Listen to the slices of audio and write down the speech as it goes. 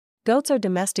Goats are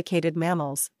domesticated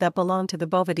mammals that belong to the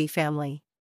Bovidae family.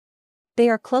 They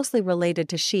are closely related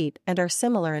to sheep and are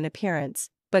similar in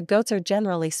appearance, but goats are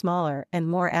generally smaller and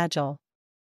more agile.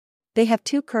 They have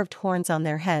two curved horns on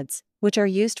their heads, which are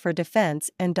used for defense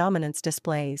and dominance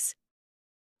displays.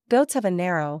 Goats have a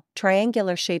narrow,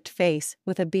 triangular-shaped face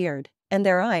with a beard, and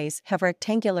their eyes have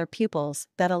rectangular pupils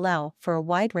that allow for a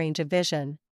wide range of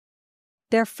vision.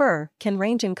 Their fur can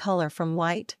range in color from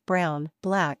white, brown,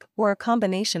 black, or a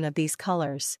combination of these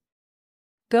colors.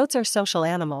 Goats are social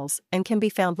animals and can be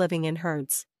found living in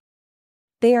herds.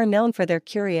 They are known for their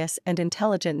curious and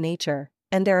intelligent nature,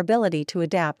 and their ability to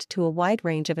adapt to a wide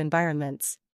range of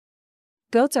environments.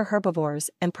 Goats are herbivores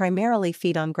and primarily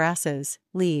feed on grasses,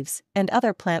 leaves, and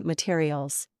other plant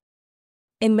materials.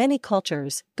 In many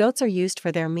cultures, goats are used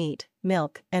for their meat,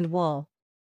 milk, and wool.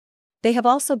 They have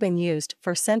also been used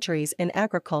for centuries in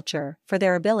agriculture for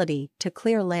their ability to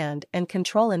clear land and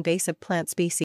control invasive plant species.